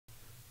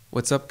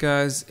What's up,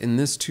 guys? In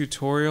this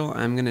tutorial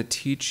I'm going to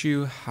teach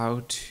you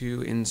how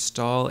to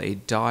install a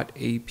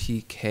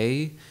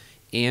 .apk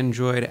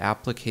Android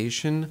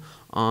application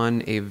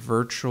on a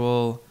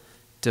virtual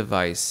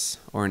device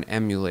or an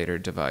emulator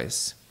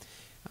device.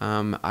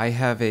 I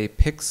have a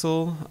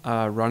Pixel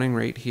running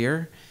right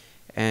here,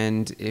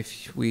 and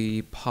if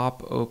we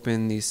pop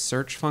open the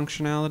search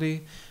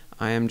functionality,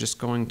 I am just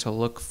going to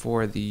look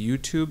for the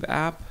YouTube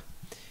app,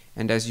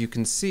 and as you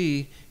can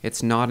see,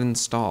 it's not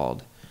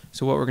installed.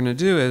 So what we're going to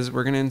do is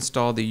we're going to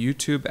install the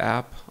YouTube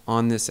app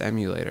on this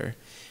emulator.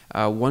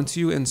 Once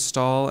you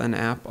install an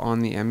app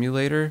on the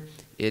emulator,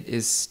 it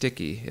is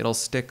sticky. It'll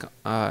stick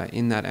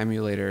in that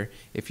emulator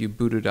if you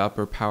boot it up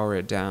or power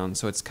it down,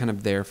 so it's kind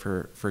of there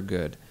for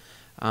good.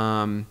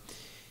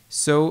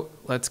 So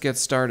let's get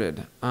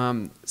started.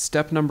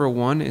 Step number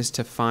one is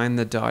to find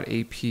the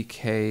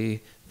 .apk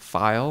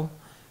file.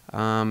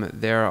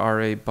 There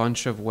are a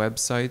bunch of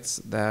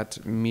websites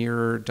that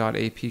mirror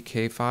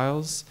 .apk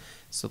files.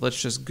 So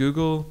let's just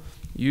Google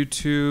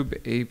YouTube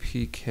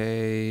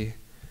APK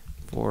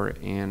for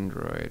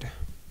Android.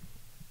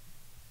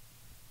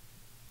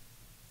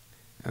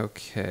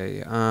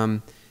 Okay,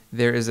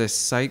 there is a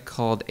site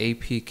called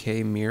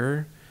APK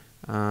Mirror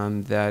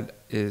that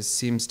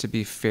seems to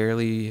be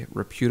fairly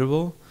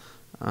reputable.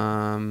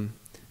 So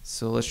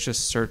let's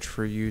just search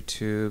for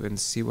YouTube and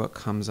see what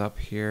comes up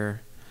here.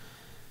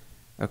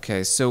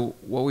 Okay, so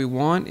what we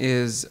want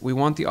is we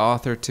want the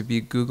author to be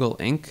Google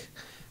Inc.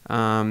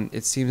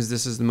 It seems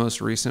this is the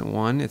most recent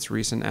one. It's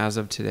recent as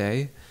of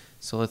today.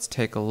 So let's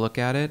take a look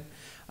at it.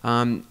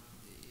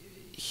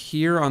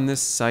 Here on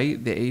this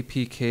site, the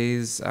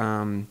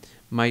APKs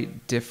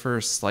might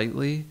differ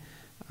slightly.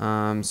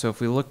 So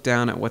if we look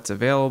down at what's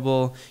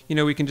available,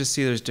 we can just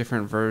see there's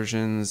different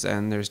versions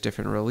and there's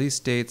different release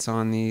dates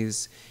on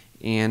these.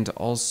 And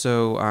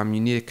also,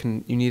 you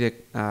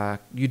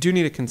do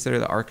need to consider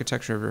the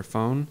architecture of your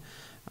phone.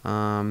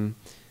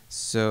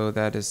 So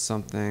that is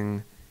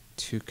something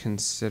to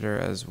consider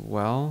as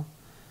well.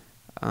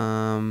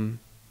 Let's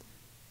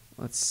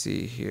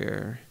see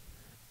here.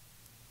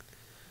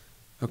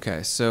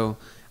 Okay, so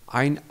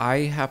I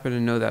happen to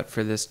know that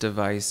for this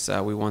device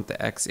we want the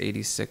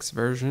x86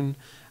 version.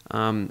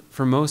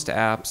 For most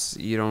apps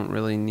you don't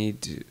really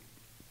need to.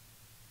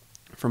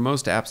 For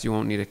most apps you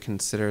won't need to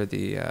consider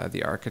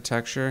the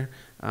architecture,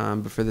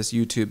 but for this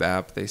YouTube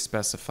app they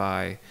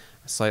specify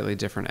a slightly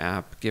different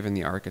app given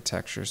the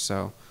architecture.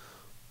 So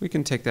we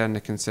can take that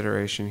into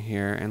consideration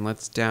here, and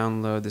let's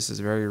download. This is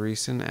very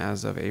recent,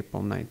 as of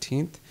April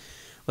 19th.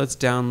 Let's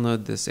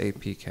download this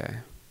APK.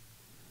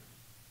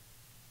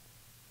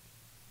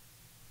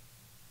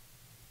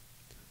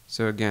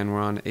 So again,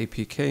 we're on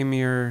APK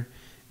Mirror,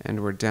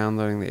 and we're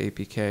downloading the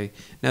APK.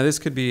 Now this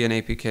could be an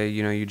APK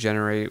you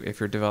generate if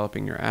you're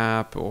developing your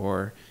app,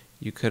 or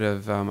you could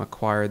have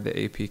acquired the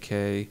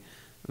APK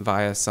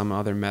via some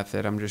other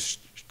method. I'm just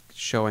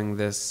showing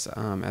this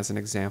as an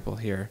example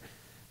here.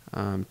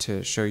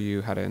 To show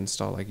you how to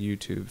install like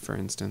YouTube, for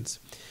instance.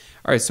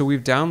 All right, so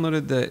we've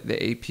downloaded the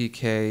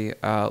APK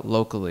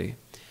locally.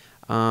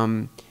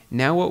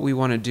 Now what we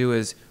want to do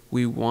is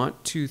we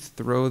want to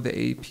throw the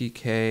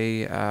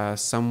APK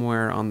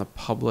somewhere on the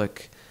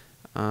public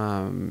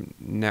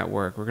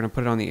network. We're going to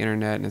put it on the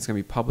internet, and it's going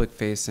to be public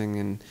facing,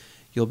 and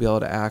you'll be able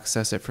to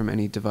access it from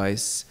any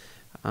device.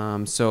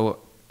 So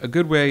a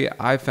good way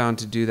I found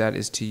to do that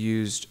is to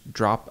use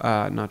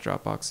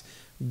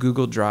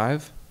Google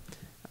Drive.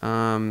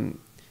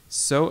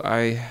 So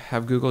I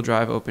have Google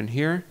Drive open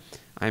here.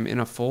 I'm in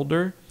a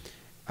folder.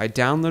 I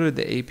downloaded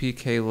the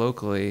APK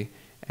locally,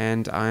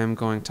 and I'm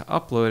going to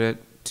upload it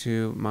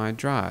to my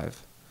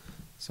drive.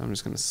 So I'm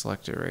just going to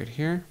select it right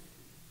here.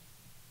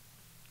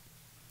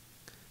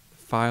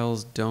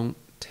 Files don't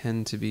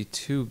tend to be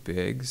too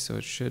big, so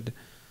it should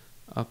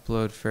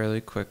upload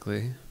fairly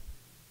quickly.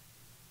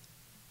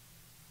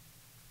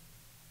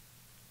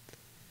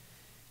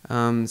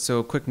 So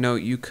a quick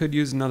note, you could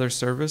use another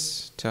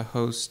service to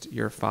host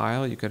your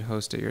file. You could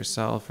host it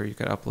yourself, or you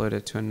could upload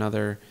it to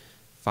another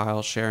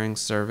file sharing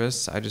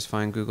service. I just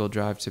find Google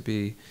Drive to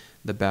be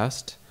the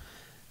best.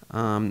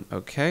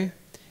 Okay,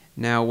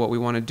 now what we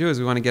want to do is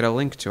we want to get a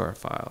link to our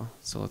file.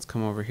 So let's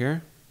come over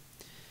here.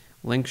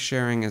 Link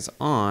sharing is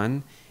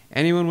on.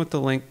 Anyone with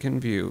the link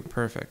can view.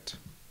 Perfect.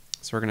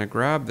 So we're going to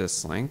grab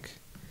this link.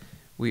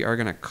 We are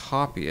going to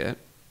copy it.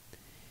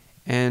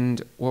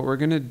 And what we're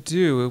going to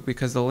do,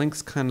 because the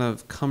link's kind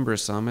of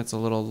cumbersome, it's a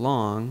little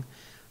long,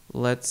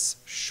 let's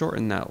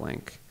shorten that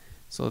link.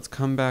 So let's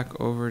come back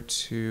over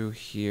to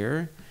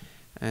here,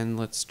 and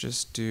let's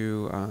just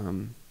do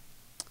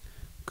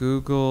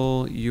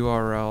Google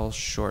URL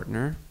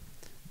shortener.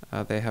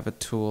 They have a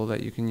tool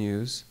that you can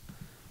use.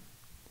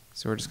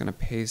 So we're just going to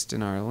paste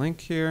in our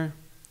link here.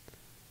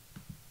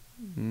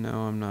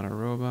 No, I'm not a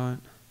robot.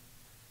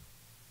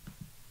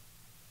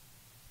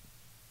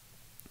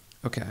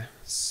 Okay,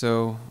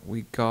 so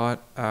we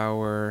got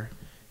our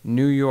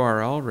new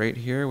URL right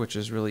here, which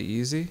is really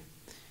easy.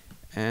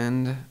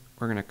 And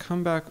we're going to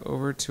come back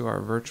over to our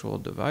virtual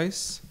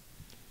device,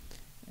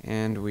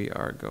 and we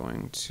are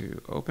going to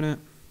open it.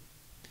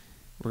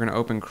 We're going to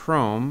open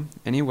Chrome,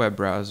 any web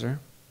browser,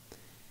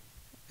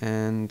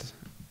 and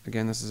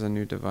again, this is a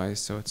new device,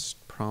 so it's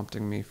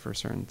prompting me for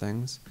certain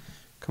things.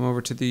 Come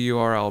over to the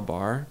URL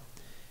bar,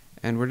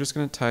 and we're just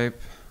going to type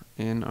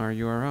in our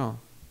URL.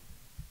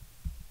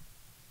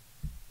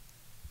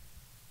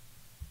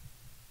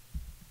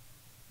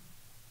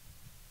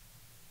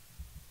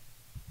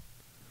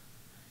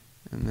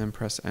 And then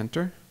press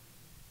enter.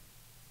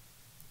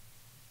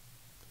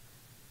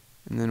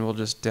 And then we'll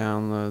just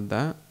download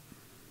that.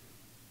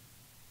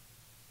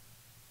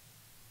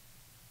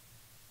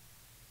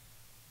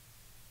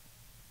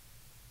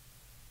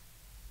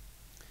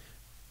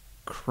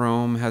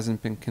 Chrome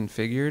hasn't been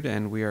configured,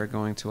 and we are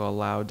going to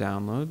allow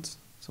downloads.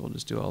 So we'll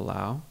just do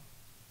allow.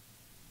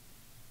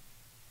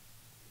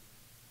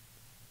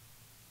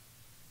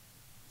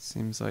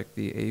 Seems like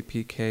the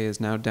APK is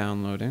now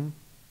downloading.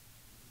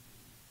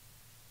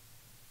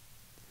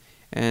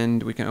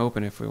 And we can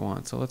open it if we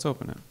want, so let's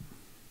open it.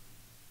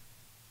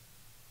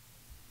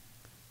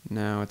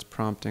 Now it's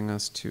prompting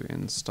us to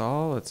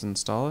install. Let's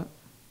install it.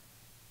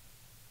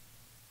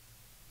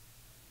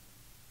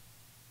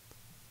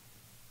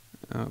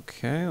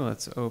 Okay,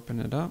 let's open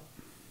it up.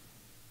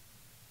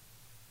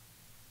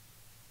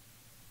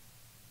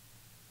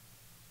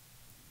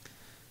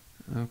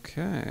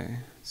 Okay,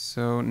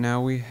 so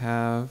now we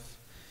have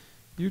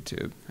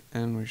YouTube,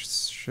 and we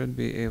should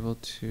be able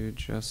to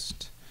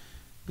just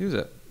use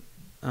it.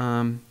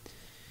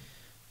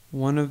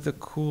 One of the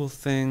cool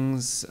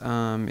things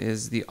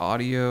is the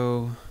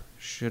audio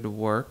should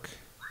work.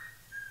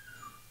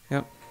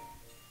 Yep.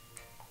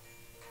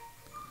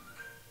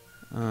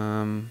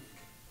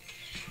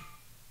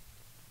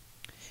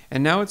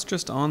 And now it's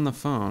just on the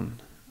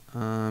phone.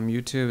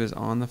 YouTube is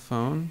on the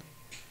phone,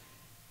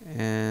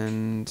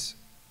 and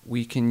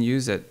we can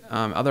use it.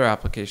 Other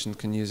applications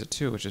can use it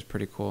too, which is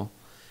pretty cool.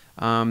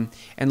 And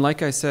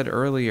like I said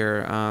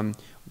earlier,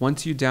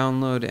 once you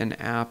download an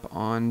app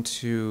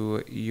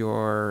onto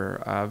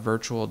your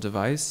virtual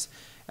device,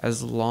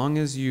 as long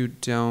as you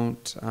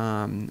don't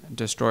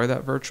destroy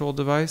that virtual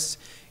device,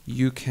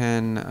 you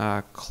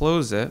can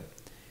close it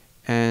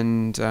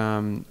and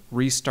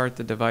restart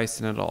the device,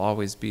 and it'll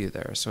always be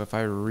there. So if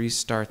I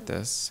restart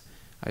this,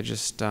 I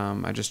just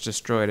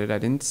destroyed it. I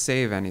didn't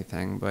save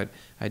anything, but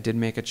I did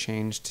make a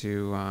change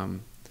to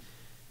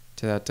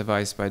that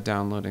device by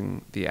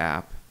downloading the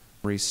app,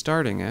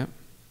 restarting it,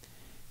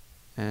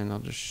 and I'll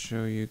just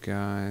show you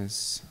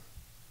guys.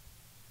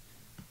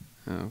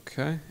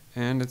 Okay,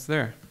 and it's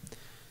there.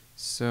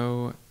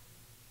 So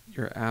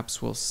your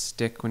apps will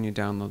stick when you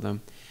download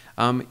them.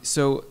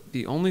 So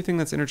the only thing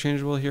that's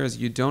interchangeable here is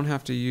you don't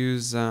have to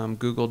use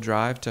Google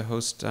Drive to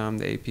host the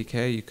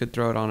APK. You could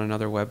throw it on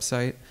another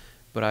website,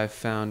 but I've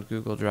found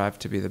Google Drive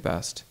to be the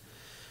best.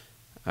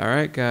 All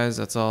right, guys,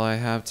 that's all I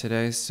have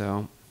today,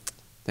 so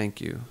thank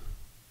you.